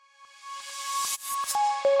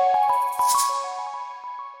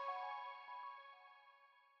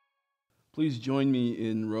Please join me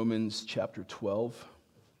in Romans chapter 12.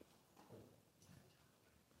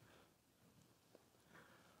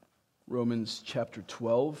 Romans chapter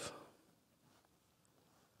 12.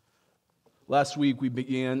 Last week we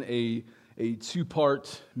began a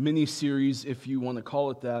two-part mini-series, if you want to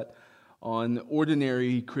call it that, on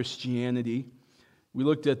ordinary Christianity. We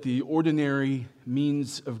looked at the ordinary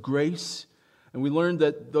means of grace, and we learned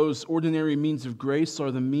that those ordinary means of grace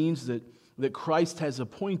are the means that Christ has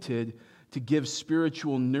appointed to give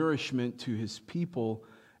spiritual nourishment to His people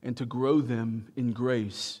and to grow them in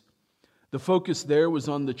grace. The focus there was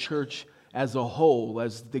on the church as a whole,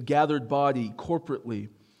 as the gathered body corporately.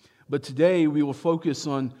 But today we will focus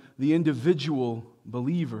on the individual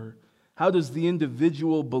believer. How does the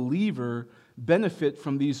individual believer benefit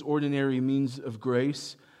from these ordinary means of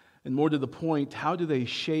grace? And more to the point, how do they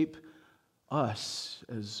shape us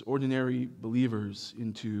as ordinary believers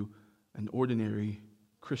into an ordinary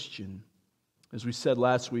Christian? As we said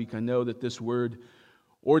last week, I know that this word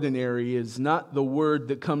ordinary is not the word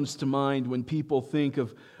that comes to mind when people think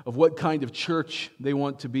of what kind of church they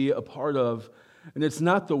want to be a part of. And it's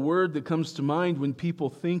not the word that comes to mind when people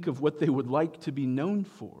think of what they would like to be known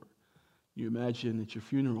for. You imagine at your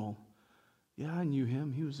funeral, yeah, I knew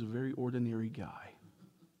him. He was a very ordinary guy.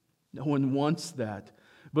 No one wants that.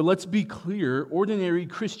 But let's be clear, ordinary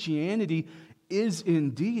Christianity is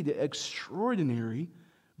indeed extraordinary,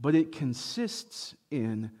 but it consists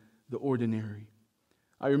in the ordinary.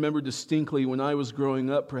 I remember distinctly when I was growing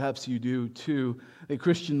up, perhaps you do too, that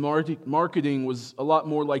Christian marketing was a lot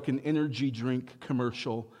more like an energy drink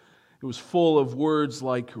commercial. It was full of words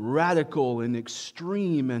like radical and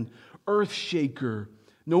extreme and earth shaker.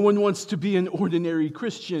 No one wants to be an ordinary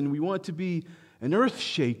Christian. We want to be an earth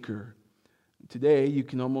shaker. Today, you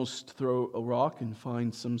can almost throw a rock and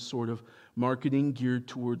find some sort of marketing geared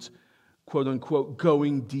towards quote-unquote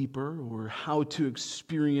going deeper, or how to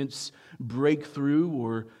experience breakthrough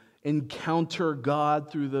or encounter God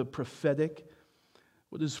through the prophetic.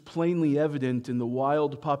 What is plainly evident in the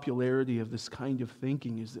wild popularity of this kind of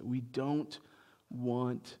thinking is that we don't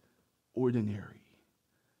want ordinary.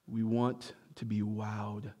 We want to be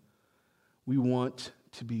wowed. We want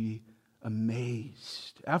to be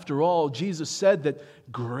amazed. After all, Jesus said that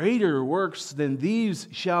greater works than these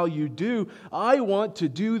shall you do. I want to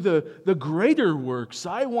do the greater works.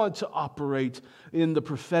 I want to operate in the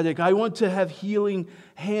prophetic. I want to have healing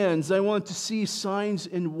hands. I want to see signs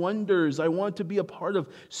and wonders. I want to be a part of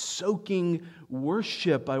soaking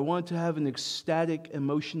worship. I want to have an ecstatic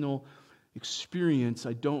emotional experience.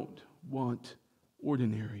 I don't want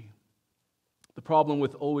ordinary. The problem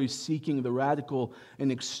with always seeking the radical and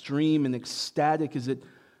extreme and ecstatic is that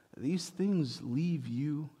these things leave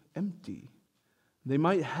you empty. They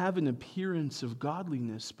might have an appearance of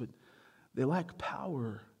godliness, but they lack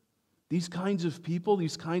power. These kinds of people,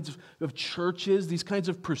 these kinds of churches, these kinds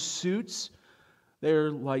of pursuits, they're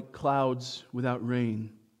like clouds without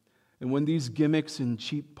rain. And when these gimmicks and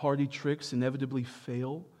cheap party tricks inevitably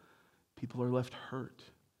fail, people are left hurt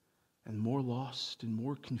and more lost and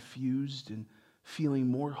more confused and feeling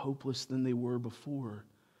more hopeless than they were before.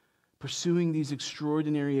 Pursuing these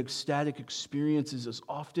extraordinary, ecstatic experiences is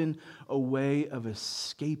often a way of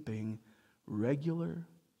escaping regular,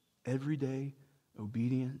 everyday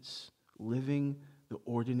obedience, living the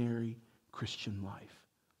ordinary Christian life.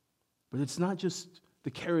 But it's not just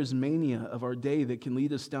the charismania of our day that can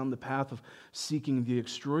lead us down the path of seeking the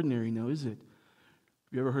extraordinary, now is it? Have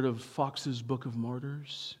you ever heard of Fox's Book of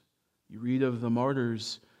Martyrs? You read of the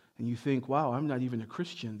martyrs and you think, wow, I'm not even a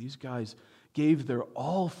Christian. These guys gave their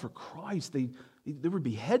all for Christ. They were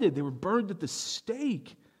beheaded. They were burned at the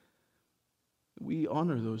stake. We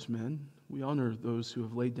honor those men. We honor those who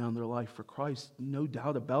have laid down their life for Christ. No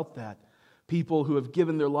doubt about that. People who have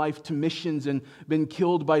given their life to missions and been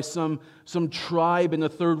killed by some tribe in a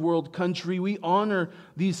third world country. We honor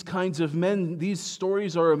these kinds of men. These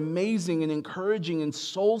stories are amazing and encouraging and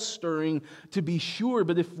soul-stirring, to be sure.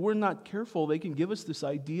 But if we're not careful, they can give us this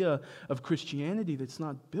idea of Christianity that's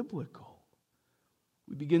not biblical.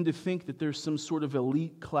 We begin to think that there's some sort of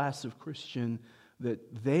elite class of Christian,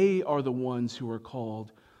 that they are the ones who are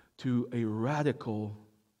called to a radical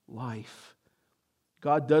life.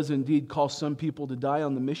 God does indeed call some people to die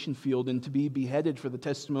on the mission field and to be beheaded for the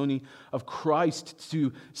testimony of Christ,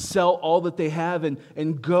 to sell all that they have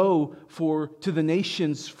and go to the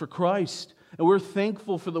nations for Christ. And we're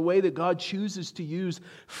thankful for the way that God chooses to use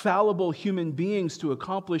fallible human beings to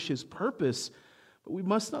accomplish His purpose. But we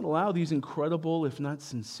must not allow these incredible, if not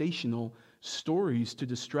sensational, stories to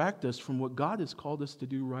distract us from what God has called us to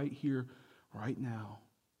do right here, right now.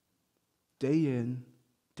 Day in,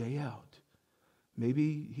 day out.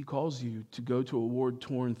 Maybe He calls you to go to a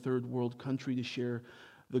war-torn third world country to share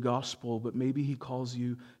the gospel, but maybe He calls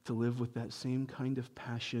you to live with that same kind of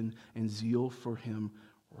passion and zeal for Him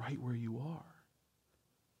right where you are.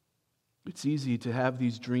 It's easy to have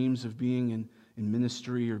these dreams of being in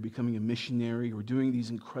ministry or becoming a missionary or doing these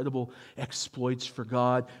incredible exploits for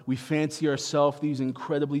God. We fancy ourselves these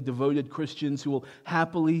incredibly devoted Christians who will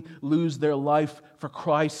happily lose their life for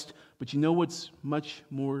Christ. But you know what's much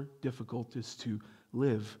more difficult is to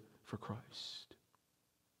live for Christ.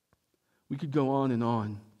 We could go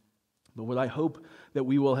on, but what I hope that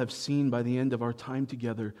we will have seen by the end of our time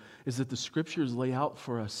together is that the Scriptures lay out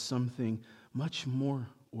for us something much more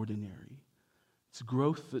ordinary. It's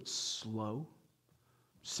growth that's slow,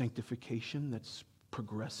 sanctification that's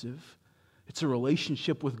progressive. It's a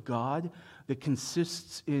relationship with God that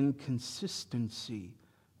consists in consistency,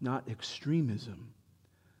 not extremism.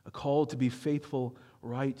 A call to be faithful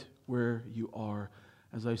right where you are.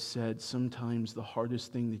 As I said, sometimes the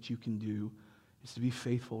hardest thing that you can do is to be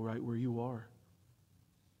faithful right where you are.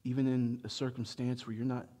 Even in a circumstance where you're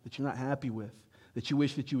not happy with, that you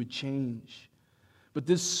wish that you would change. But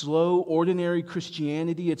this slow, ordinary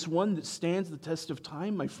Christianity, it's one that stands the test of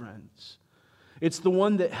time, my friends. It's the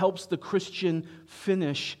one that helps the Christian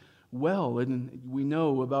finish well. And we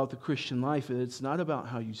know about the Christian life that it's not about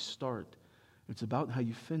how you start. It's about how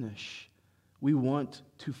you finish. We want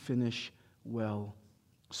to finish well.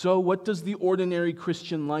 So what does the ordinary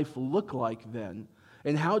Christian life look like then?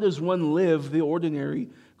 And how does one live the ordinary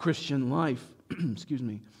Christian life? Excuse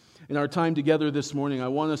me. In our time together this morning, I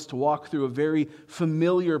want us to walk through a very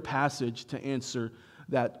familiar passage to answer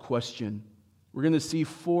that question. We're going to see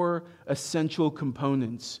 4 essential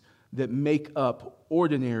components that make up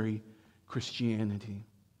ordinary Christianity.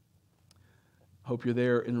 Hope you're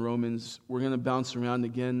there in Romans. We're going to bounce around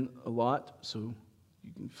again a lot, so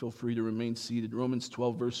you can feel free to remain seated. Romans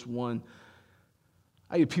 12, verse 1.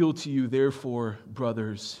 I appeal to you, therefore,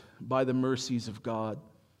 brothers, by the mercies of God,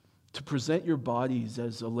 to present your bodies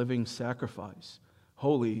as a living sacrifice,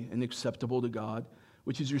 holy and acceptable to God,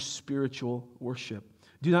 which is your spiritual worship.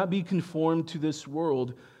 Do not be conformed to this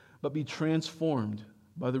world, but be transformed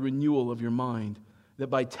by the renewal of your mind, that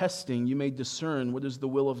by testing you may discern what is the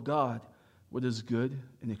will of God, what is good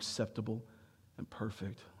and acceptable and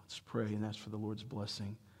perfect. Let's pray and ask for the Lord's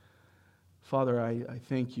blessing. Father, I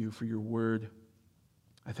thank you for your word.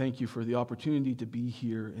 I thank you for the opportunity to be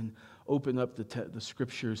here and open up the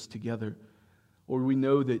Scriptures together. Lord, we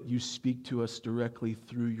know that you speak to us directly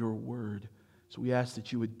through your word. So we ask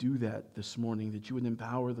that you would do that this morning, that you would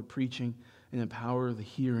empower the preaching and empower the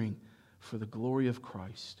hearing for the glory of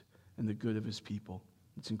Christ and the good of his people.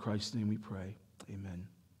 It's in Christ's name we pray. Amen.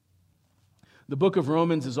 The book of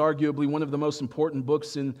Romans is arguably one of the most important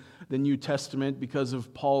books in the New Testament because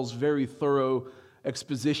of Paul's very thorough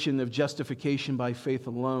exposition of justification by faith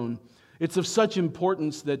alone. It's of such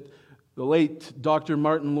importance that the late Dr.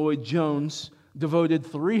 Martin Lloyd-Jones devoted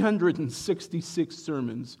 366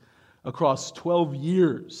 sermons across 12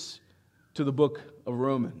 years to the book of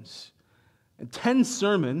Romans. And 10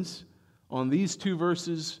 sermons on these 2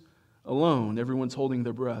 verses alone. Everyone's holding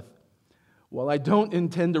their breath. While I don't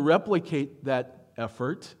intend to replicate that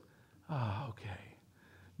effort,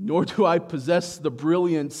 nor do I possess the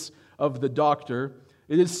brilliance of the doctor,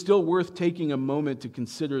 it is still worth taking a moment to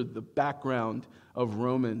consider the background of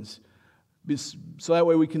Romans, so that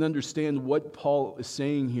way we can understand what Paul is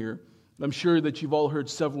saying here. I'm sure that you've all heard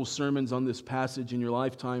several sermons on this passage in your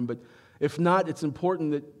lifetime, but if not, it's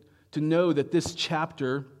important to know that this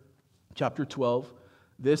chapter 12,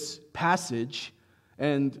 this passage,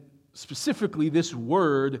 and specifically this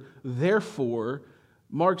word, therefore,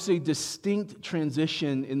 marks a distinct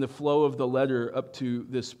transition in the flow of the letter up to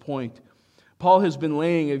this point. Paul has been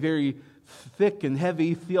laying a very thick and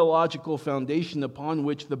heavy theological foundation upon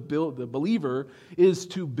which the believer is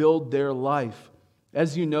to build their life.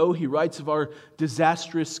 As you know, he writes of our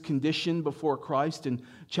disastrous condition before Christ in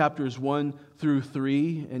chapters 1 through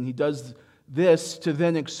 3, and he does this to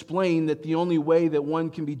then explain that the only way that one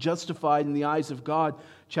can be justified in the eyes of God,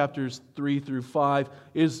 chapters 3 through 5,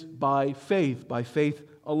 is by faith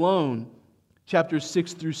alone. Chapters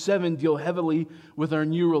 6 through 7 deal heavily with our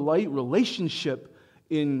new relationship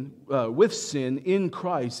with sin in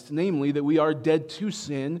Christ, namely that we are dead to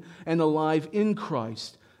sin and alive in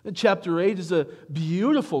Christ. And chapter 8 is a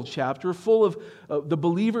beautiful chapter full of the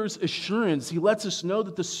believer's assurance. He lets us know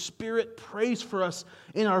that the Spirit prays for us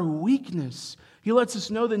in our weakness. He lets us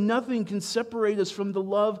know that nothing can separate us from the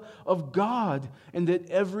love of God, and that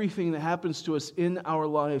everything that happens to us in our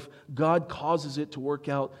life, God causes it to work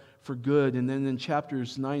out for good. And then in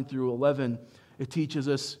chapters 9 through 11, It teaches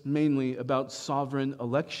us mainly about sovereign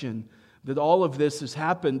election, that all of this has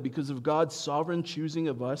happened because of God's sovereign choosing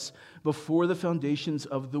of us before the foundations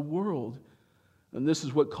of the world. And this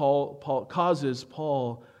is what causes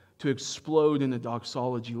Paul to explode in a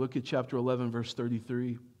doxology. Look at chapter 11, verse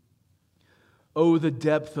 33. Oh, the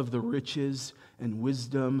depth of the riches and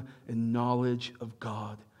wisdom and knowledge of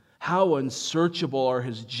God. How unsearchable are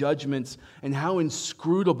his judgments and how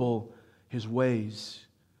inscrutable his ways.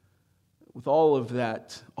 With all of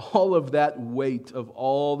that weight of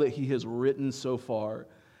all that he has written so far,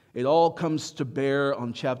 it all comes to bear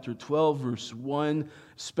on chapter 12, verse 1,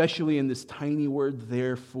 especially in this tiny word,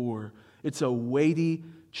 therefore. It's a weighty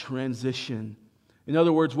transition. In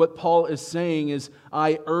other words, what Paul is saying is,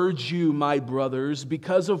 I urge you, my brothers,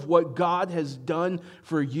 because of what God has done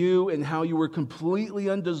for you and how you were completely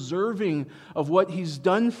undeserving of what he's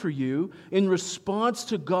done for you, in response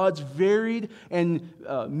to God's varied and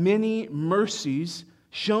many mercies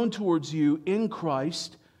shown towards you in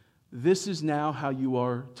Christ, this is now how you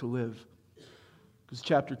are to live. Because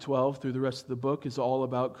chapter 12 through the rest of the book is all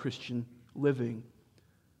about Christian living.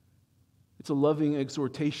 It's a loving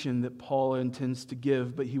exhortation that Paul intends to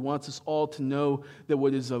give, but he wants us all to know that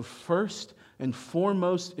what is of first and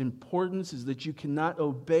foremost importance is that you cannot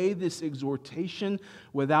obey this exhortation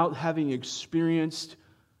without having experienced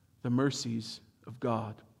the mercies of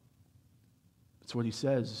God. That's what he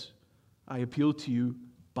says. I appeal to you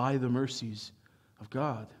by the mercies of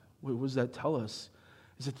God. What does that tell us?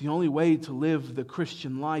 Is that the only way to live the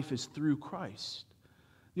Christian life is through Christ.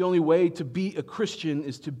 The only way to be a Christian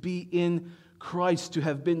is to be in Christ, to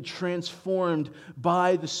have been transformed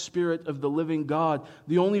by the Spirit of the living God.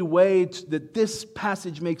 The only way that this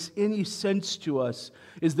passage makes any sense to us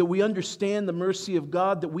is that we understand the mercy of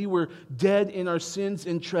God, that we were dead in our sins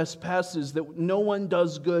and trespasses, that no one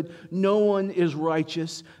does good, no one is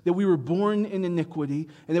righteous, that we were born in iniquity,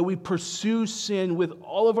 and that we pursue sin with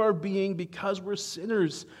all of our being because we're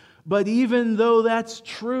sinners. But even though that's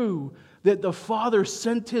true, that the Father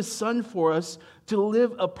sent His Son for us to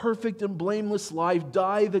live a perfect and blameless life,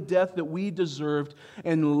 die the death that we deserved,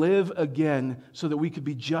 and live again so that we could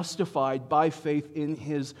be justified by faith in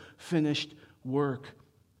His finished work.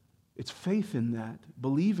 It's faith in that,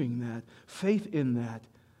 believing that, faith in that,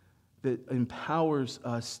 that empowers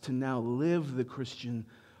us to now live the Christian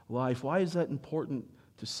life. Why is that important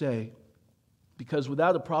to say? Because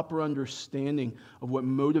without a proper understanding of what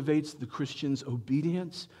motivates the Christian's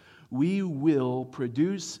obedience, we will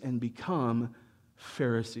produce and become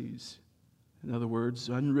Pharisees. In other words,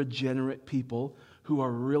 unregenerate people who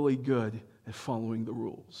are really good at following the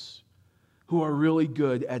rules, who are really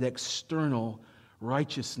good at external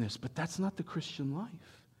righteousness. But that's not the Christian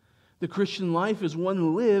life. The Christian life is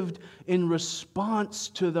one lived in response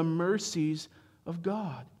to the mercies of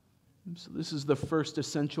God. So this is the first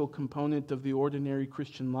essential component of the ordinary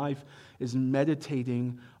Christian life, is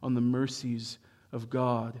meditating on the mercies of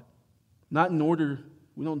God.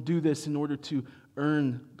 We don't do this in order to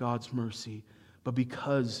earn God's mercy, but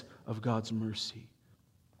because of God's mercy.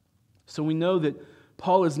 So we know that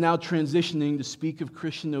Paul is now transitioning to speak of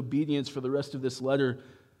Christian obedience for the rest of this letter,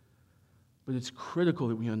 but it's critical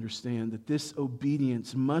that we understand that this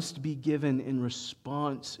obedience must be given in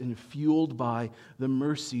response and fueled by the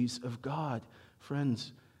mercies of God.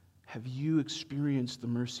 Friends, have you experienced the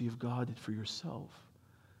mercy of God for yourself?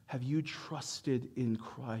 Have you trusted in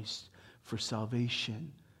Christ for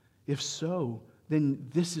salvation? If so, then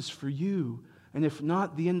this is for you. And if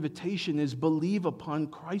not, the invitation is believe upon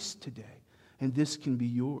Christ today, and this can be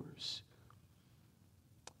yours.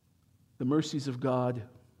 The mercies of God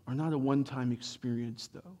are not a one-time experience,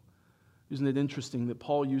 though. Isn't it interesting that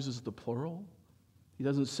Paul uses the plural? He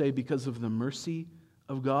doesn't say because of the mercy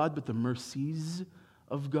of God, but the mercies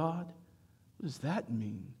of God. What does that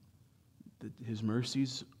mean? That His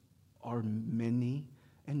mercies are many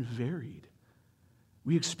and varied.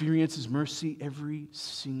 We experience His mercy every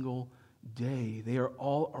single day. They are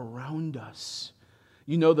all around us.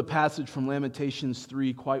 You know the passage from Lamentations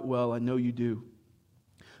 3 quite well. I know you do.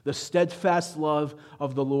 The steadfast love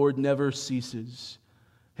of the Lord never ceases.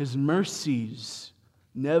 His mercies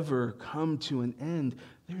never come to an end.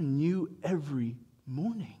 They're new every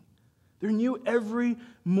morning. They're new every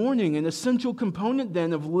morning. An essential component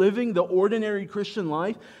then of living the ordinary Christian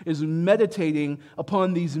life is meditating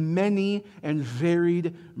upon these many and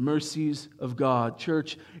varied mercies of God.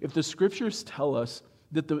 Church, if the Scriptures tell us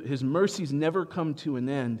that His mercies never come to an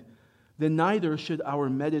end, then neither should our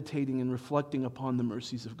meditating and reflecting upon the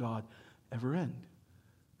mercies of God ever end.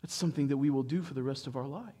 That's something that we will do for the rest of our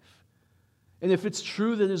life. And if it's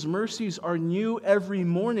true that His mercies are new every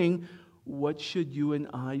morning, what should you and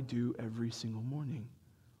I do every single morning?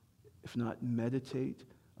 If not meditate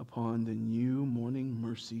upon the new morning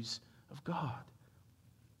mercies of God.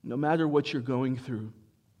 No matter what you're going through,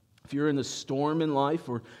 if you're in a storm in life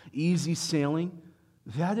or easy sailing,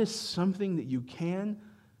 that is something that you can,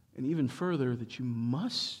 and even further, that you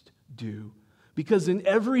must do. Because in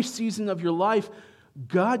every season of your life,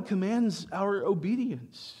 God commands our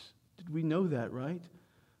obedience. Did we know that, right?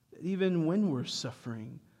 That even when we're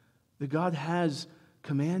suffering, that God has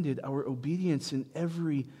commanded our obedience in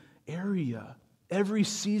every area. Every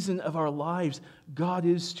season of our lives, God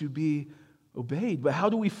is to be obeyed. But how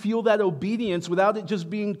do we feel that obedience without it just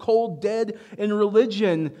being cold, dead in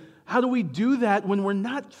religion? How do we do that when we're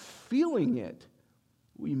not feeling it?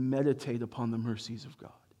 We meditate upon the mercies of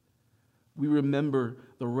God. We remember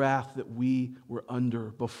the wrath that we were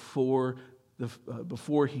under before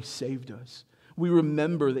He saved us. We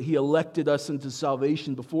remember that He elected us into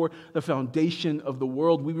salvation before the foundation of the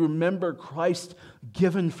world. We remember Christ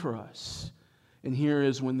given for us. And here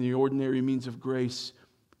is when the ordinary means of grace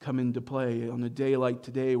come into play. On a day like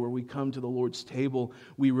today where we come to the Lord's table,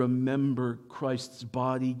 we remember Christ's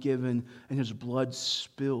body given and His blood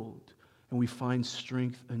spilled, and we find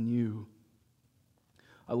strength anew.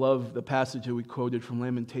 I love the passage that we quoted from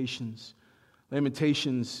Lamentations.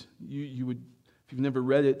 Lamentations, you would, if you've never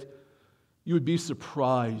read it, you would be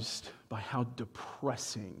surprised by how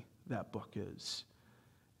depressing that book is.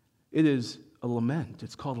 It is a lament.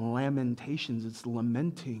 It's called Lamentations. It's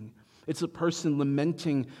lamenting. It's a person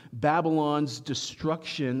lamenting Babylon's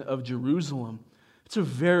destruction of Jerusalem. It's a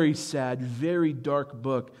very sad, very dark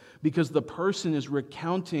book because the person is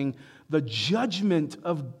recounting the judgment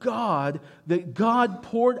of God that God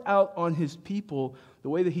poured out on His people, the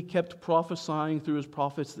way that He kept prophesying through His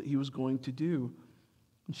prophets that He was going to do.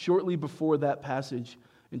 And shortly before that passage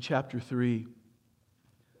in chapter 3,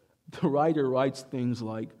 the writer writes things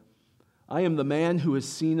like, I am the man who has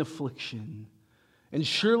seen affliction, and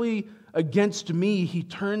surely against me He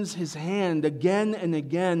turns His hand again and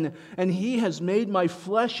again, and He has made my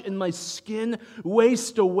flesh and my skin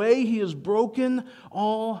waste away. He has broken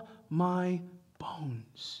all my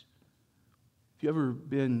bones. Have you ever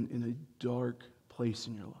been in a dark place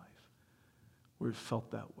in your life where it felt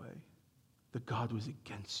that way, that God was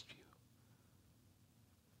against you?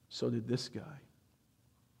 So did this guy.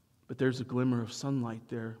 But there's a glimmer of sunlight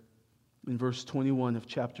there in verse 21 of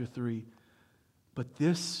chapter 3. But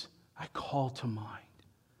this I call to mind,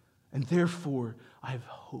 and therefore I have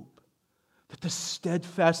hope that the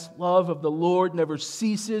steadfast love of the Lord never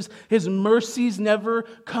ceases. His mercies never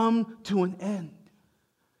come to an end.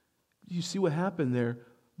 You see what happened there?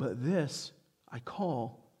 But this I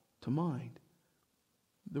call to mind.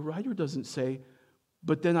 The writer doesn't say,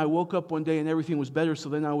 but then I woke up one day and everything was better, so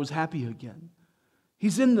then I was happy again.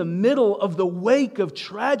 He's in the middle of the wake of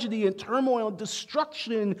tragedy and turmoil and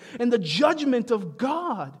destruction and the judgment of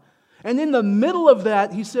God. And in the middle of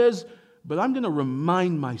that, he says, but I'm going to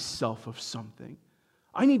remind myself of something.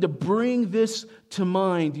 I need to bring this to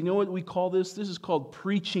mind. You know what we call this? This is called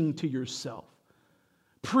preaching to yourself.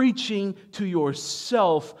 Preaching to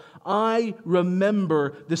yourself. I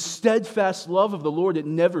remember the steadfast love of the Lord. It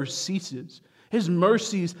never ceases. His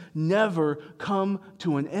mercies never come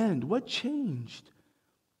to an end. What changed?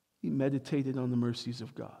 He meditated on the mercies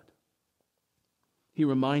of God. He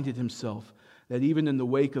reminded himself that even in the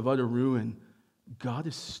wake of utter ruin, God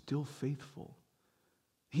is still faithful.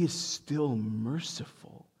 He is still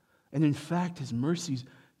merciful. And in fact, His mercies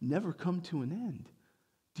never come to an end.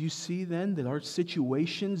 Do you see then that our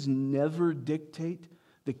situations never dictate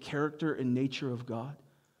the character and nature of God?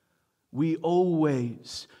 We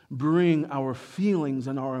always bring our feelings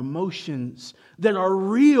and our emotions that are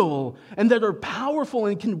real and that are powerful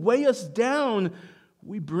and can weigh us down.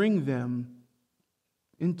 We bring them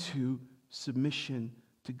into submission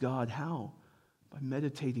to God. How? By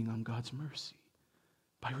meditating on God's mercy.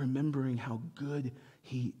 By remembering how good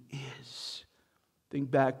He is.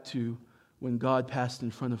 Think back to when God passed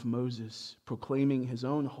in front of Moses, proclaiming His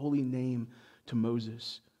own holy name to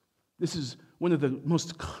Moses. This is one of the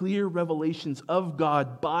most clear revelations of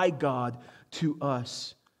God by God to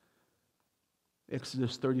us.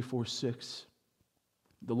 Exodus 34:6.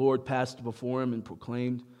 The Lord passed before him and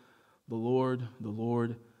proclaimed, the Lord,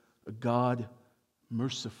 a God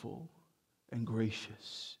merciful and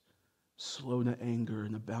gracious, slow to anger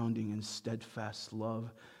and abounding in steadfast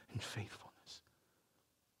love and faithfulness.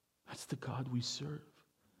 That's the God we serve.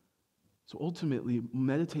 So ultimately,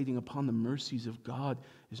 meditating upon the mercies of God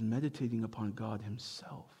is meditating upon God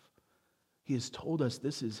Himself. He has told us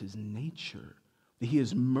this is His nature, that He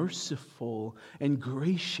is merciful and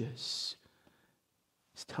gracious.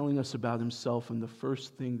 He's telling us about himself, and the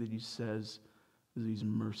first thing that he says is he's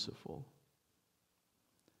merciful.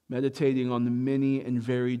 Meditating on the many and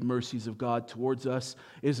varied mercies of God towards us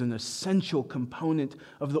is an essential component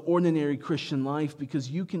of the ordinary Christian life,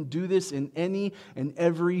 because you can do this in any and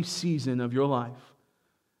every season of your life.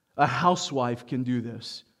 A housewife can do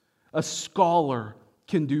this. A scholar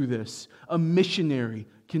can do this. A missionary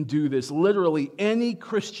can do this. Literally, any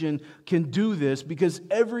Christian can do this, because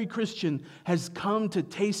every Christian has come to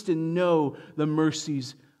taste and know the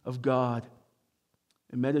mercies of God.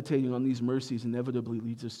 And meditating on these mercies inevitably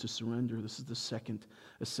leads us to surrender. This is the second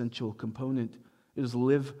essential component. It is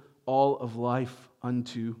live all of life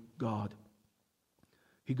unto God.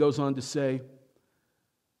 He goes on to say,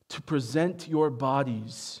 to present your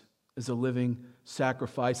bodies as a living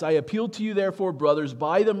sacrifice. I appeal to you, therefore, brothers,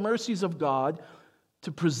 by the mercies of God,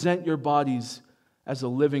 to present your bodies as a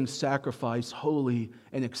living sacrifice, holy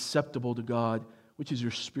and acceptable to God, which is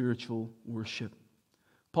your spiritual worship.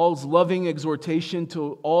 Paul's loving exhortation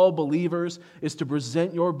to all believers is to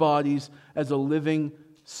present your bodies as a living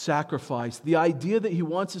sacrifice. The idea that he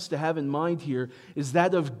wants us to have in mind here is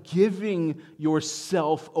that of giving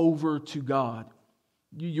yourself over to God.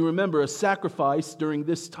 You remember a sacrifice during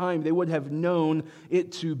this time, they would have known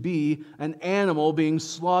it to be an animal being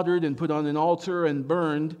slaughtered and put on an altar and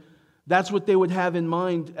burned. That's what they would have in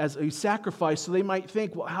mind as a sacrifice. So they might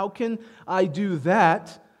think, well, how can I do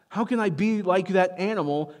that? How can I be like that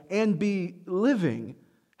animal and be living?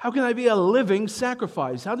 How can I be a living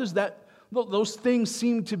sacrifice? How does those things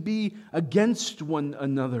seem to be against one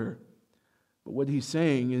another? But what he's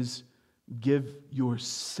saying is, give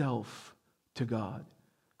yourself to God.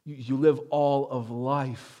 You live all of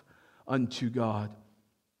life unto God.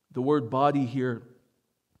 The word body here,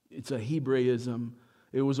 it's a Hebraism.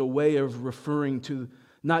 It was a way of referring to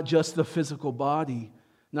not just the physical body,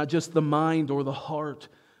 not just the mind or the heart,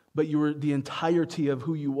 but the entirety of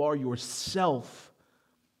who you are, yourself.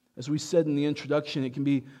 As we said in the introduction, it can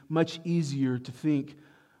be much easier to think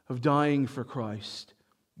of dying for Christ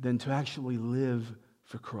than to actually live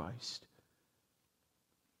for Christ.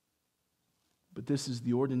 But this is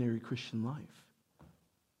the ordinary Christian life.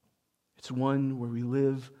 It's one where we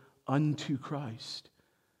live unto Christ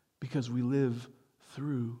because we live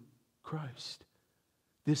through Christ.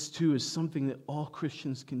 This too is something that all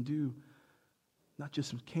Christians can do. Not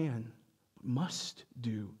just can, but must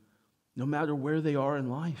do, no matter where they are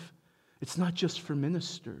in life. It's not just for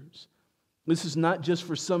ministers. This is not just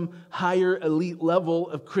for some higher elite level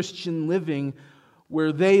of Christian living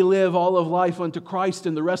where they live all of life unto Christ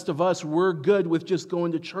and the rest of us, we're good with just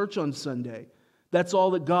going to church on Sunday. That's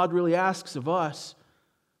all that God really asks of us.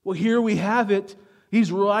 Well, here we have it.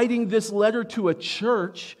 He's writing this letter to a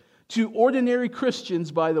church, to ordinary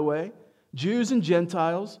Christians, by the way, Jews and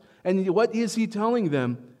Gentiles. And what is he telling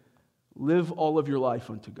them? Live all of your life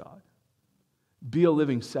unto God. Be a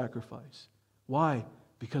living sacrifice. Why?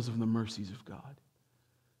 Because of the mercies of God.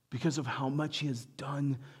 Because of how much he has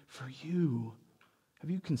done for you. Have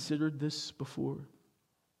you considered this before?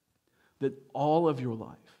 That all of your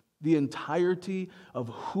life, the entirety of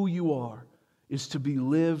who you are, is to be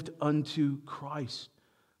lived unto Christ.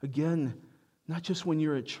 Again, not just when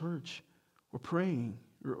you're at church or praying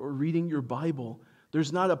or reading your Bible.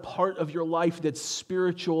 There's not a part of your life that's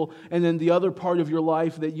spiritual and then the other part of your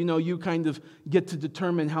life that, you kind of get to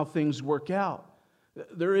determine how things work out.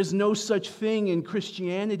 There is no such thing in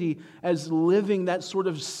Christianity as living that sort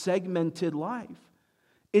of segmented life.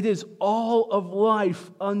 It is all of life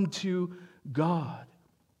unto God.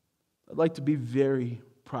 I'd like to be very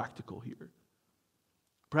practical here.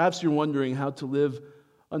 Perhaps you're wondering how to live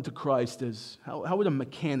unto Christ as, how would a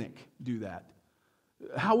mechanic do that?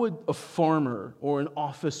 How would a farmer or an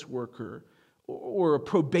office worker or a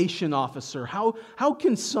probation officer, how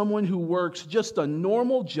can someone who works just a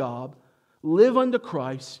normal job live unto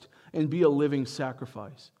Christ and be a living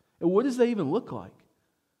sacrifice? And what does that even look like?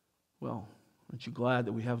 Well, aren't you glad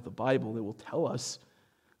that we have the Bible that will tell us?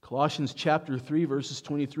 Colossians chapter 3, verses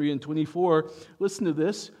 23 and 24. Listen to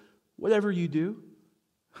this. Whatever you do,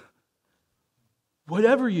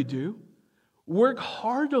 work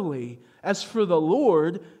heartily as for the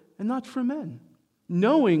Lord and not for men,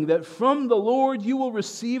 knowing that from the Lord you will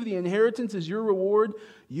receive the inheritance as your reward.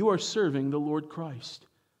 You are serving the Lord Christ.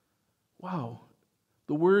 Wow.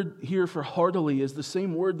 The word here for heartily is the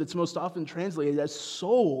same word that's most often translated as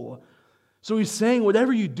soul. So he's saying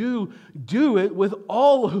whatever you do, do it with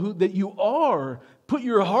all that you are. Put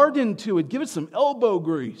your heart into it. Give it some elbow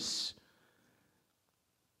grease.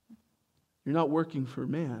 You're not working for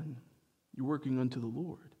man. You're working unto the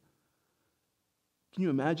Lord. Can you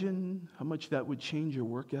imagine how much that would change your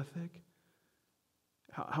work ethic?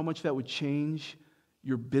 how much that would change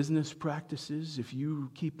your business practices if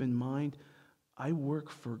you keep in mind, I work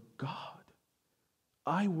for God.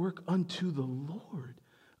 I work unto the Lord.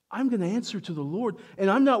 I'm going to answer to the Lord, and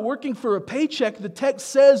I'm not working for a paycheck. The text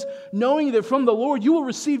says, knowing that from the Lord you will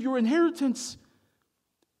receive your inheritance.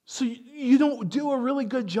 So you don't do a really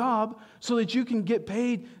good job so that you can get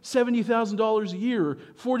paid $70,000 a year, or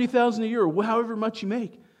 $40,000 a year, or however much you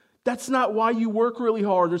make. That's not why you work really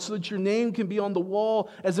hard, or so that your name can be on the wall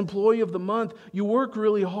as employee of the month. You work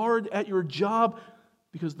really hard at your job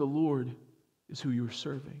because the Lord is who you're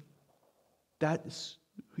serving. That is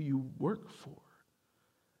who you work for.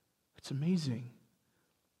 It's amazing.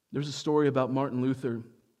 There's a story about Martin Luther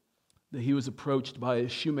that he was approached by a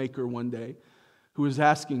shoemaker one day who was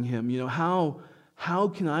asking him, how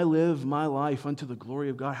can I live my life unto the glory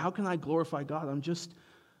of God? How can I glorify God? I'm just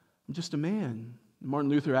a man. Martin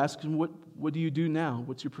Luther asked him, what do you do now?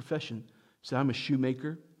 What's your profession? He said, I'm a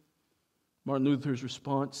shoemaker. Martin Luther's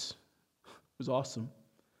response was awesome.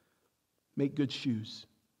 Make good shoes.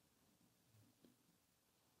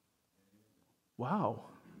 Wow.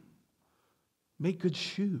 Make good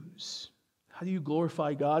shoes. How do you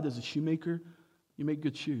glorify God as a shoemaker? You make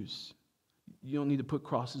good shoes. You don't need to put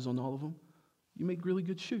crosses on all of them. You make really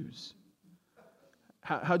good shoes.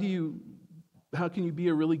 How can you be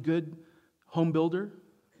a really good home builder?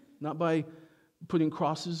 Not by putting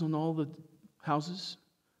crosses on all the houses,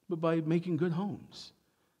 but by making good homes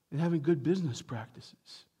and having good business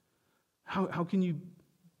practices. How can you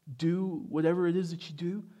do whatever it is that you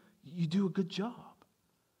do? You do a good job.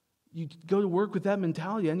 You go to work with that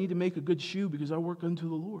mentality. I need to make a good shoe because I work unto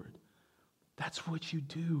the Lord. That's what you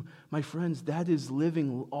do. My friends, that is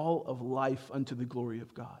living all of life unto the glory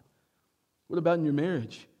of God. What about in your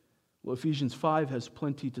marriage? Well, Ephesians 5 has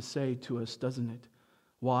plenty to say to us, doesn't it?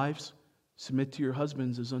 Wives, submit to your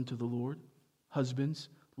husbands as unto the Lord. Husbands,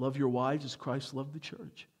 love your wives as Christ loved the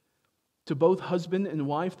church. To both husband and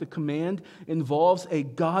wife, the command involves a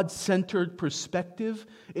God-centered perspective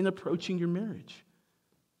in approaching your marriage.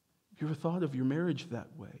 Have you ever thought of your marriage that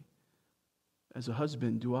way? As a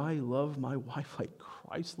husband, do I love my wife like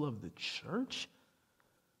Christ loved the church?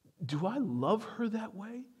 Do I love her that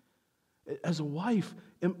way? As a wife,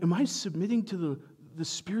 am I submitting to the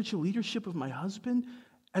spiritual leadership of my husband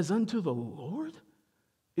as unto the Lord?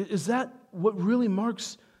 Is that what really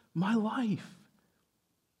marks my life?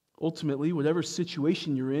 Ultimately, whatever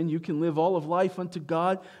situation you're in, you can live all of life unto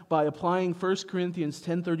God by applying 1 Corinthians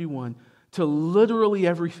 10:31 to literally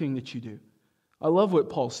everything that you do. I love what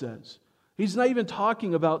Paul says. He's not even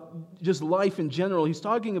talking about just life in general. He's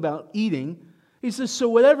talking about eating. He says, so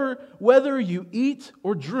whether you eat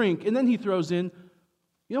or drink, and then he throws in,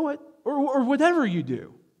 you know what, or whatever you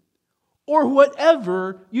do. Or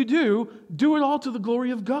whatever you do it all to the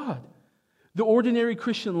glory of God. The ordinary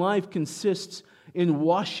Christian life consists in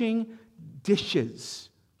washing dishes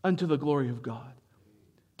unto the glory of God.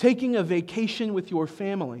 Taking a vacation with your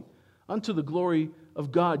family unto the glory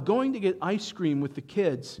of God. Going to get ice cream with the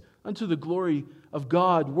kids unto the glory of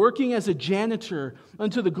God. Working as a janitor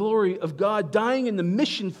unto the glory of God. Dying in the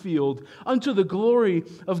mission field unto the glory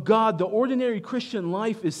of God. The ordinary Christian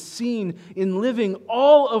life is seen in living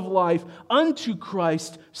all of life unto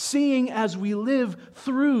Christ, seeing as we live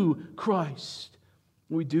through Christ.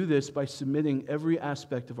 We do this by submitting every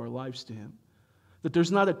aspect of our lives to Him. That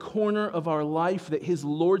there's not a corner of our life that His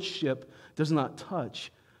lordship does not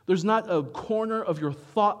touch. There's not a corner of your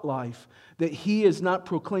thought life that He is not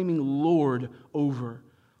proclaiming Lord over.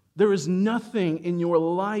 There is nothing in your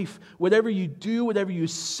life, whatever you do, whatever you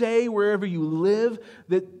say, wherever you live,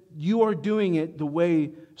 that you are doing it the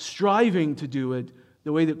way, striving to do it,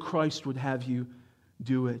 the way that Christ would have you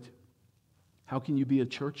do it. How can you be a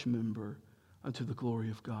church member unto the glory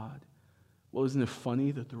of God? Well, isn't it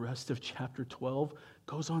funny that the rest of chapter 12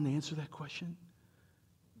 goes on to answer that question?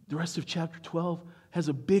 The rest of chapter 12 has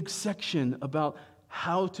a big section about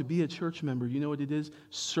how to be a church member. You know what it is?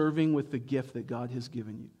 Serving with the gift that God has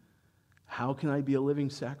given you. How can I be a living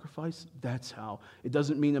sacrifice? That's how. It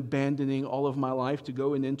doesn't mean abandoning all of my life to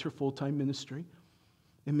go and enter full-time ministry.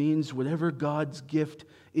 It means whatever God's gift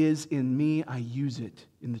is in me, I use it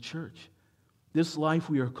in the church. This life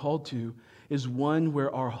we are called to is one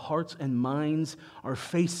where our hearts and minds are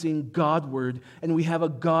facing Godward, and we have a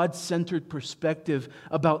God-centered perspective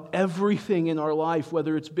about everything in our life,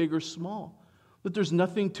 whether it's big or small. That there's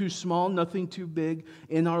nothing too small, nothing too big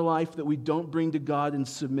in our life that we don't bring to God and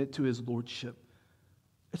submit to His lordship.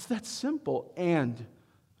 It's that simple and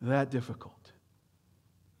that difficult.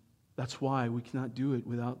 That's why we cannot do it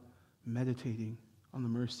without meditating on the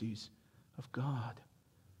mercies of God.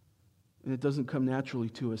 And it doesn't come naturally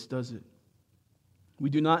to us, does it? We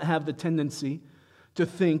do not have the tendency to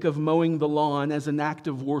think of mowing the lawn as an act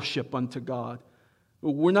of worship unto God.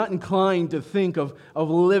 We're not inclined to think of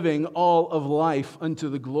living all of life unto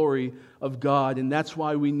the glory of God. And that's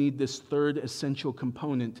why we need this third essential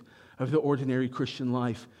component of the ordinary Christian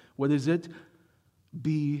life. What is it?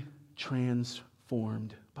 Be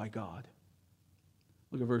transformed by God.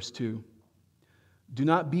 Look at verse 2. Do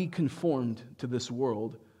not be conformed to this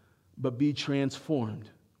world, but be transformed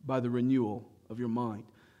by the renewal of your mind.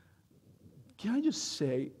 Can I just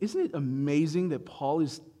say, isn't it amazing that Paul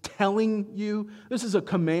is telling you, this is a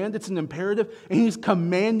command, it's an imperative, and he's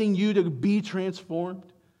commanding you to be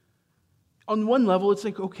transformed? On one level, it's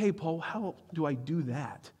like, okay, Paul, how do I do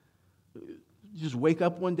that? Just wake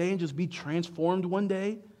up one day and just be transformed one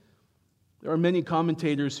day? There are many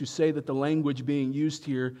commentators who say that the language being used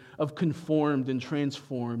here of conformed and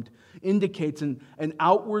transformed indicates an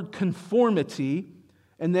outward conformity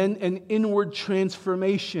and then an inward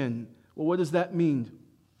transformation. Well, what does that mean?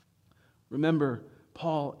 Remember,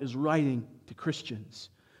 Paul is writing to Christians.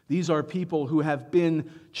 These are people who have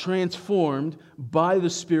been transformed by the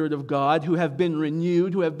Spirit of God, who have been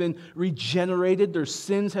renewed, who have been regenerated. Their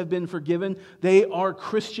sins have been forgiven. They are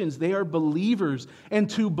Christians. They are believers. And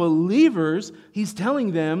to believers, he's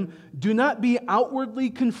telling them, do not be outwardly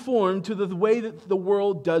conformed to the way that the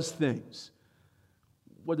world does things.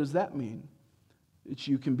 What does that mean? That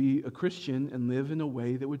you can be a Christian and live in a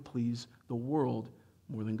way that would please the world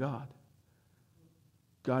more than God.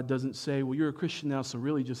 God doesn't say, well, you're a Christian now, so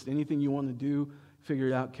really just anything you want to do, figure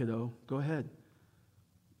it out, kiddo. Go ahead.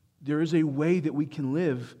 There is a way that we can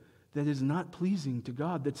live that is not pleasing to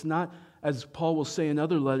God, that's not, as Paul will say in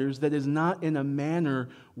other letters, that is not in a manner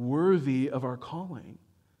worthy of our calling.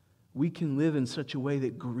 We can live in such a way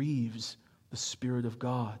that grieves the Spirit of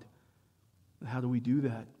God. And how do we do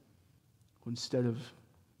that? Well, instead of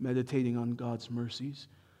meditating on God's mercies,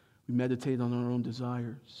 we meditate on our own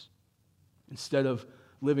desires. Instead of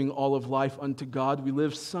living all of life unto God, we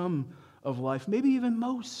live some of life, maybe even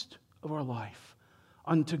most of our life,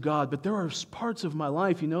 unto God. But there are parts of my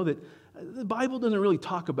life, that the Bible doesn't really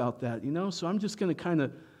talk about that, so I'm just going to kind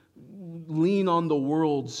of lean on the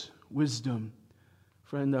world's wisdom.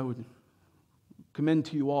 Friend, I would commend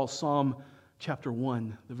to you all Psalm chapter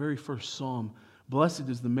 1, the very first psalm. Blessed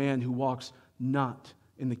is the man who walks not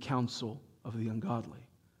in the counsel of the ungodly.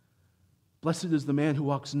 Blessed is the man who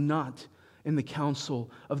walks not in the counsel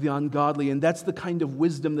of the ungodly. And that's the kind of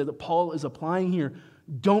wisdom that Paul is applying here.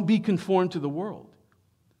 Don't be conformed to the world.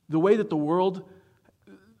 The way that the world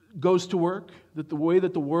goes to work, the way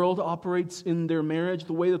that the world operates in their marriage,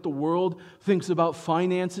 the way that the world thinks about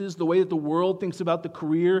finances, the way that the world thinks about the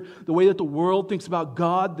career, the way that the world thinks about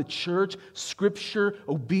God, the church, Scripture,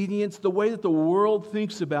 obedience, the way that the world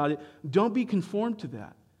thinks about it, don't be conformed to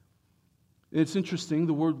that. It's interesting,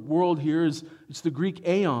 the word world here it's the Greek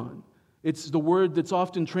aeon. It's the word that's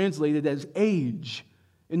often translated as age.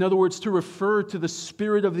 In other words, to refer to the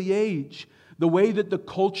spirit of the age, the way that the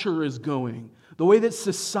culture is going, the way that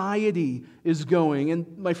society is going.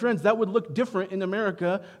 And my friends, that would look different in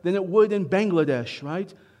America than it would in Bangladesh,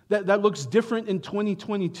 right? That looks different in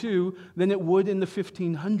 2022 than it would in the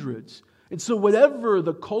 1500s. And so whatever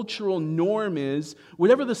the cultural norm is,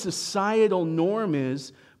 whatever the societal norm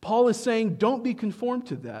is, Paul is saying, don't be conformed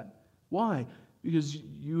to that. Why? Because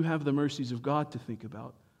you have the mercies of God to think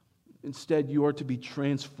about. Instead, you are to be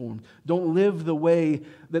transformed. Don't live the way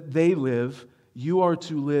that they live. You are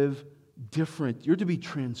to live different. You're to be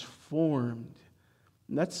transformed.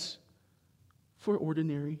 And that's for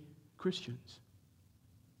ordinary Christians.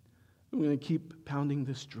 I'm going to keep pounding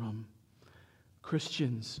this drum.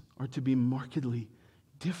 Christians are to be markedly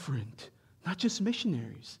different. Not just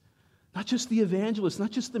missionaries. Not just the evangelists. Not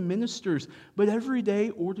just the ministers. But everyday,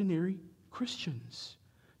 ordinary Christians.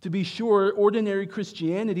 To be sure, ordinary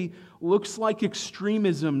Christianity looks like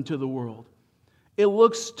extremism to the world. It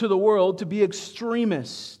looks to the world to be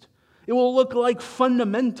extremist. It will look like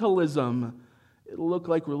fundamentalism. It'll look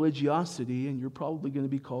like religiosity, and you're probably going to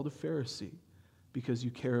be called a Pharisee because you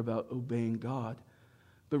care about obeying God.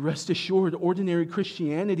 But rest assured, ordinary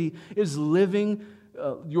Christianity is living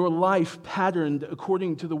your life patterned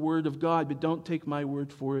according to the Word of God. But don't take my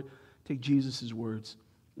word for it. Take Jesus' words.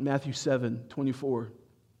 Matthew 7:24.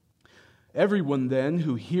 Everyone then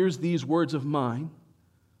who hears these words of mine,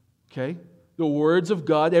 okay, the words of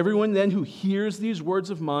God, everyone then who hears these words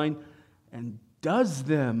of mine and does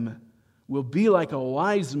them will be like a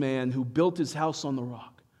wise man who built his house on the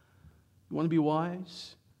rock. You want to be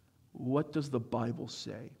wise? What does the Bible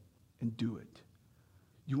say? And do it.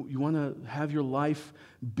 You want to have your life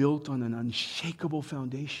built on an unshakable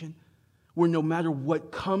foundation? where no matter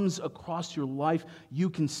what comes across your life, you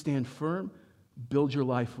can stand firm, build your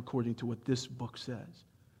life according to what this book says.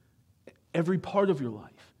 Every part of your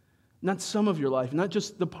life, not some of your life, not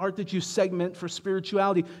just the part that you segment for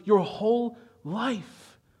spirituality, your whole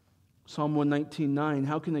life. Psalm 119:9,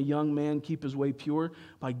 how can a young man keep his way pure?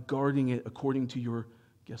 By guarding it according to your,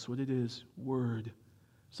 guess what it is? Word.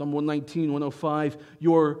 Psalm 119:105,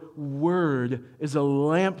 your word is a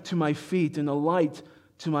lamp to my feet and a light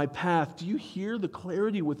to my path. Do you hear the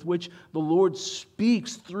clarity with which the Lord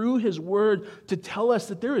speaks through His word to tell us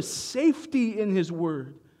that there is safety in His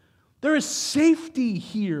word? There is safety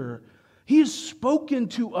here. He has spoken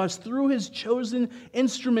to us through His chosen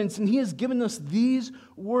instruments, and He has given us these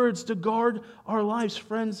words to guard our lives.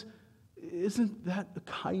 Friends, isn't that the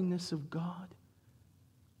kindness of God?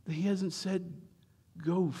 That He hasn't said,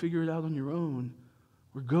 go figure it out on your own,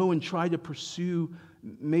 or go and try to pursue.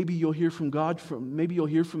 Maybe you'll hear from God, maybe you'll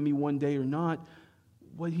hear from me one day or not.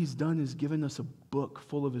 What He's done is given us a book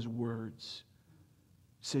full of His words.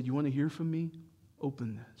 He said, you want to hear from me?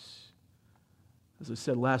 Open this. As I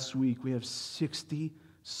said last week, we have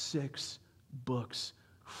 66 books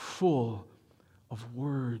full of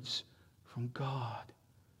words from God.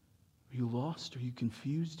 Are you lost? Are you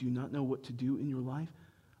confused? Do you not know what to do in your life?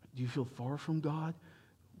 Do you feel far from God?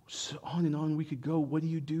 So on and on we could go. What do?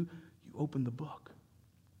 You open the book.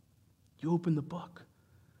 You open the book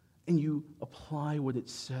and you apply what it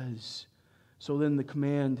says. So then the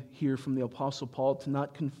command here from the Apostle Paul to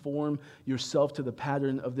not conform yourself to the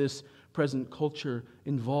pattern of this present culture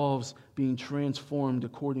involves being transformed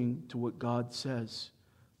according to what God says.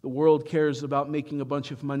 The world cares about making a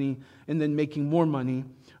bunch of money and then making more money.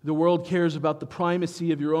 The world cares about the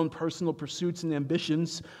primacy of your own personal pursuits and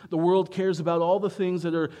ambitions. The world cares about all the things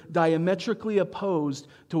that are diametrically opposed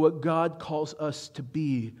to what God calls us to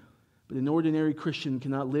be. But an ordinary Christian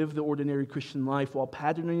cannot live the ordinary Christian life while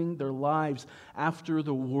patterning their lives after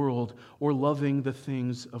the world or loving the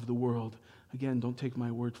things of the world. Again, don't take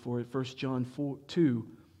my word for it. 1 John 2,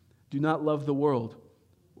 do not love the world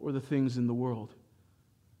or the things in the world.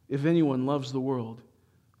 If anyone loves the world,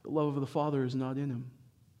 the love of the Father is not in him.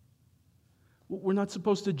 We're not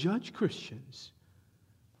supposed to judge Christians.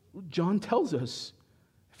 John tells us,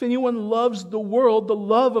 if anyone loves the world, the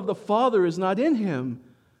love of the Father is not in him.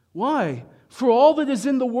 Why? For all that is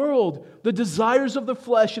in the world, the desires of the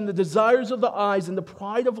flesh and the desires of the eyes and the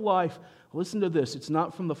pride of life. Listen to this. It's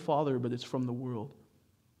not from the Father, but it's from the world.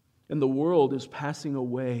 And the world is passing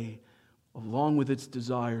away along with its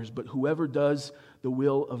desires, but whoever does the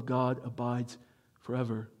will of God abides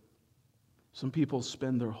forever. Some people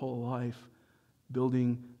spend their whole life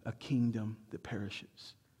building a kingdom that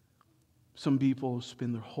perishes. Some people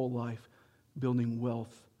spend their whole life building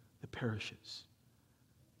wealth that perishes.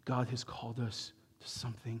 God has called us to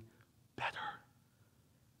something better.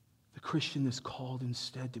 The Christian is called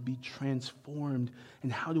instead to be transformed.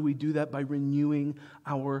 And how do we do that? By renewing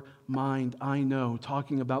our mind. I know,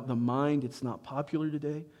 talking about the mind, it's not popular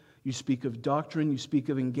today. You speak of doctrine, you speak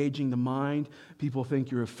of engaging the mind. People think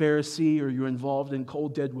you're a Pharisee or you're involved in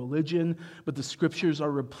cold, dead religion. But the Scriptures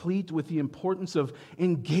are replete with the importance of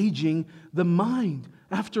engaging the mind.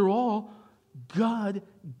 After all, God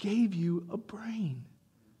gave you a brain.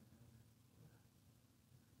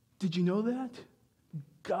 Did you know that?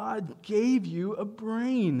 God gave you a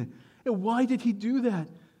brain. And why did He do that?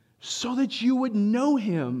 So that you would know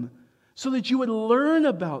Him, so that you would learn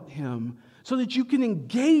about Him, so that you can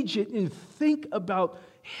engage it and think about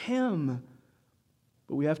Him.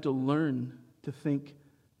 But we have to learn to think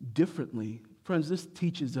differently. Friends, this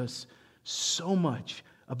teaches us so much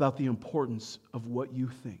about the importance of what you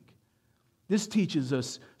think. This teaches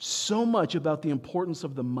us so much about the importance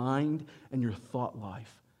of the mind and your thought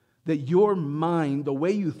life. That your mind, the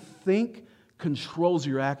way you think, controls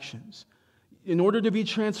your actions. In order to be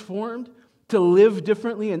transformed, to live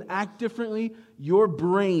differently and act differently, your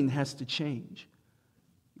brain has to change.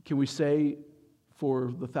 Can we say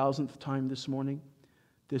for the 1,000th time this morning,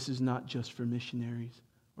 this is not just for missionaries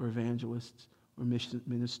or evangelists or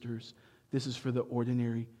ministers. This is for the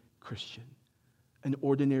ordinary Christian. An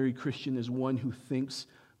ordinary Christian is one who thinks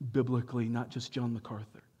biblically, not just John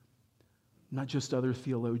MacArthur. Not just other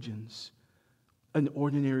theologians. An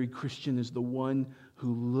ordinary Christian is the one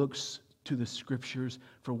who looks to the Scriptures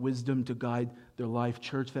for wisdom to guide their life.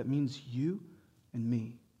 Church, that means you and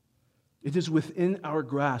me. It is within our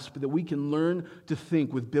grasp that we can learn to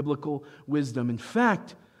think with biblical wisdom. In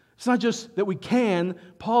fact, it's not just that we can.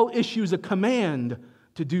 Paul issues a command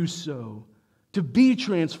to do so. To be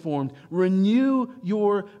transformed. Renew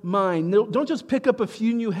your mind. Don't just pick up a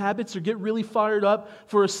few new habits or get really fired up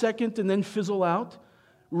for a second and then fizzle out.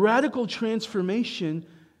 Radical transformation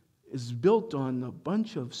is built on a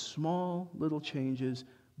bunch of small little changes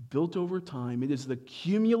built over time. It is the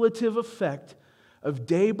cumulative effect of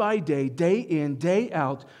day by day, day in, day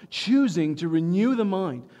out, choosing to renew the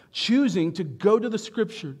mind, choosing to go to the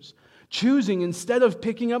Scriptures, choosing, instead of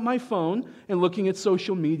picking up my phone and looking at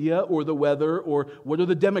social media or the weather or what are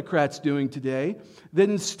the Democrats doing today, that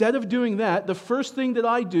instead of doing that, the first thing that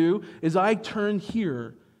I do is I turn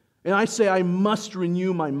here. And I say I must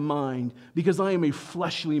renew my mind because I am a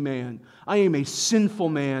fleshly man. I am a sinful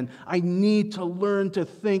man. I need to learn to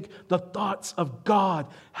think the thoughts of God.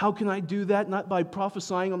 How can I do that? Not by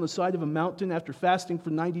prophesying on the side of a mountain after fasting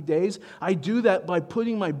for 90 days. I do that by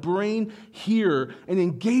putting my brain here and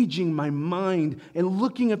engaging my mind and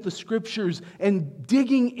looking at the Scriptures and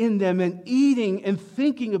digging in them and eating and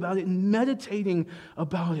thinking about it and meditating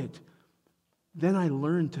about it. Then I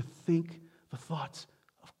learn to think the thoughts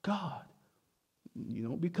of God. You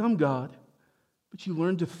don't become God, but you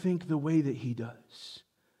learn to think the way that He does.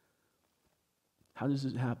 How does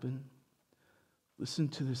it happen? Listen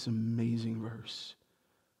to this amazing verse.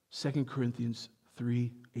 2 Corinthians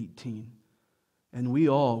 3:18. And we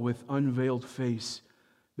all, with unveiled face,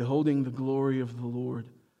 beholding the glory of the Lord,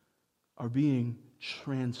 are being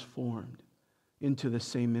transformed into the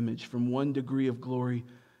same image, from one degree of glory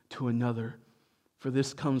to another. For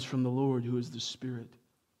this comes from the Lord, who is the Spirit.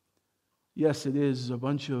 Yes, it is a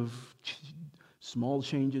bunch of small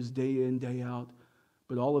changes day in, day out,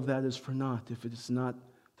 but all of that is for naught if it is not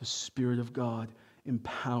the Spirit of God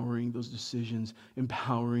empowering those decisions,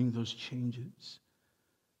 empowering those changes.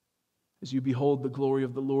 As you behold the glory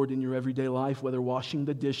of the Lord in your everyday life, whether washing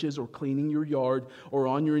the dishes or cleaning your yard or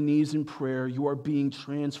on your knees in prayer, you are being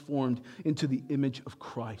transformed into the image of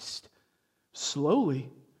Christ. Slowly,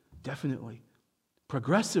 definitely.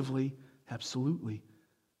 Progressively, absolutely.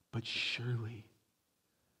 But surely,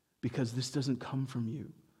 because this doesn't come from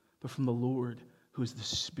you, but from the Lord, who is the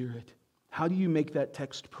Spirit. How do you make that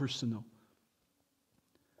text personal?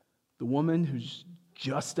 The woman who's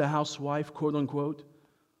just a housewife, quote unquote,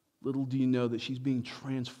 little do you know that she's being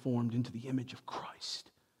transformed into the image of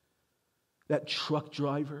Christ. That truck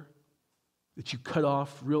driver that you cut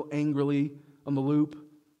off real angrily on the loop,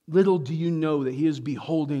 little do you know that he is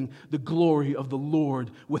beholding the glory of the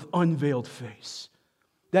Lord with unveiled face.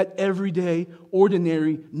 That everyday,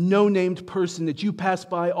 ordinary, no-named person that you pass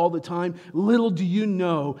by all the time, little do you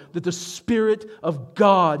know that the Spirit of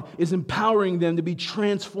God is empowering them to be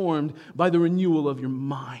transformed by the renewal of your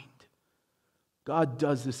mind. God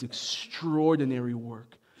does this extraordinary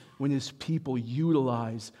work when His people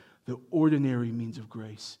utilize the ordinary means of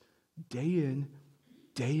grace. Day in,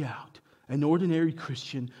 day out. An ordinary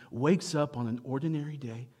Christian wakes up on an ordinary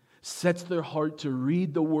day, sets their heart to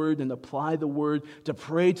read the Word and apply the Word, to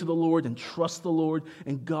pray to the Lord and trust the Lord,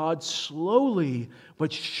 and God slowly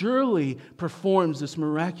but surely performs this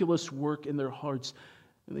miraculous work in their hearts,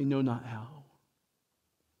 and they know not how.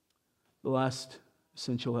 The last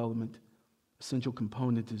essential element, essential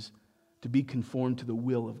component is to be conformed to the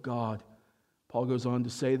will of God. Paul goes on to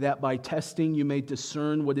say that by testing you may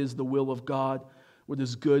discern what is the will of God, what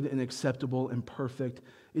is good and acceptable and perfect.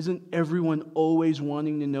 Isn't everyone always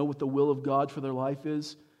wanting to know what the will of God for their life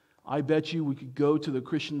is? I bet you we could go to the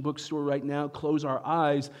Christian bookstore right now, close our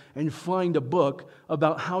eyes, and find a book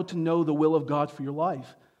about how to know the will of God for your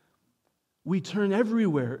life. We turn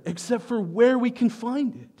everywhere except for where we can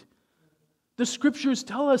find it. The Scriptures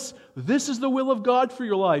tell us this is the will of God for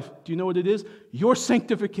your life. Do you know what it is? Your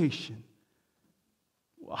sanctification.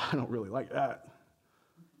 Well, I don't really like that.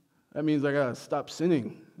 That means I got to stop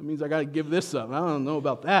sinning. That means I got to give this up. I don't know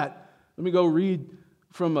about that. Let me go read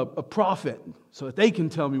from a prophet so that they can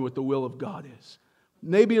tell me what the will of God is.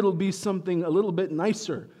 Maybe it'll be something a little bit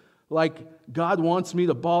nicer, like God wants me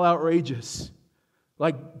to bawl outrageous.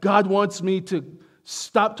 Like God wants me to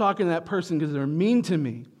stop talking to that person because they're mean to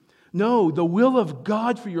me. No, the will of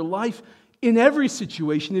God for your life in every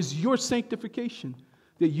situation is your sanctification,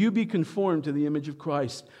 that you be conformed to the image of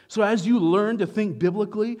Christ. So as you learn to think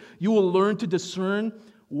biblically, you will learn to discern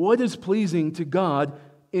what is pleasing to God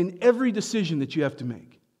in every decision that you have to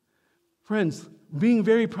make. Friends, being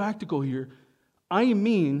very practical here, I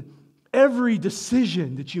mean every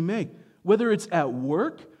decision that you make, whether it's at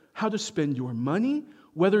work, how to spend your money,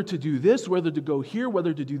 whether to do this, whether to go here,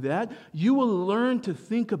 whether to do that, you will learn to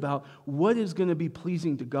think about what is going to be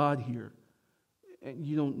pleasing to God here. And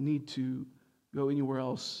you don't need to go anywhere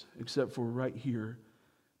else except for right here,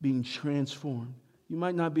 being transformed. You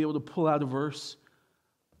might not be able to pull out a verse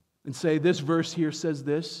and say, this verse here says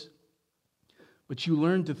this, but you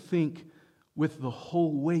learn to think with the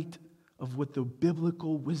whole weight of what the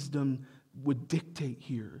biblical wisdom would dictate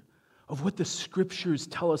here of what the Scriptures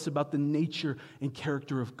tell us about the nature and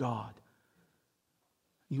character of God.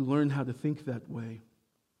 You learn how to think that way.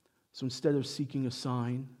 So instead of seeking a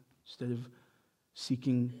sign, instead of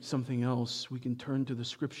seeking something else, we can turn to the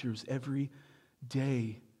Scriptures every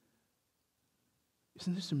day.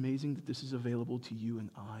 Isn't this amazing that this is available to you and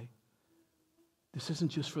I? This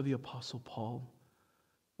isn't just for the Apostle Paul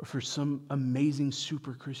or for some amazing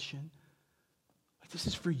super Christian. This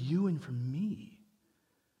is for you and for me.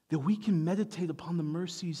 That we can meditate upon the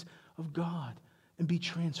mercies of God and be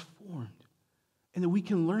transformed. And that we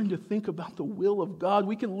can learn to think about the will of God.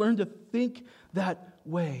 We can learn to think that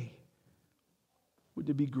way. Would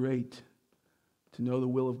it be great to know the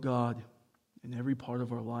will of God in every part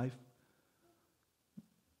of our life?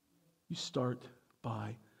 You start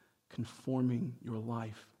by conforming your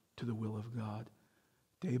life to the will of God,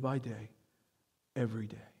 day by day, every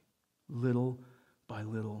day, little by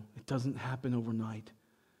little. It doesn't happen overnight.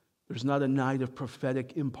 There's not a night of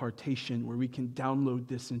prophetic impartation where we can download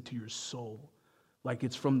this into your soul like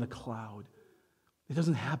it's from the cloud. It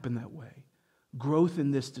doesn't happen that way. Growth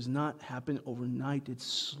in this does not happen overnight. It's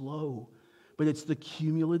slow, but it's the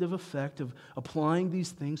cumulative effect of applying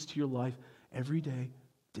these things to your life every day,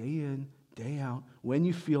 day in, day out. When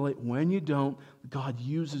you feel it, when you don't, God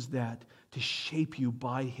uses that to shape you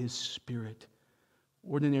by His Spirit.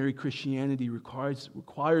 Ordinary Christianity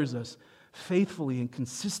requires us faithfully and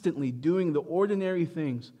consistently doing the ordinary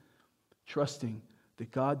things, trusting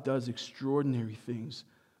that God does extraordinary things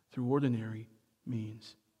through ordinary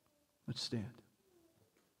means. Let's stand.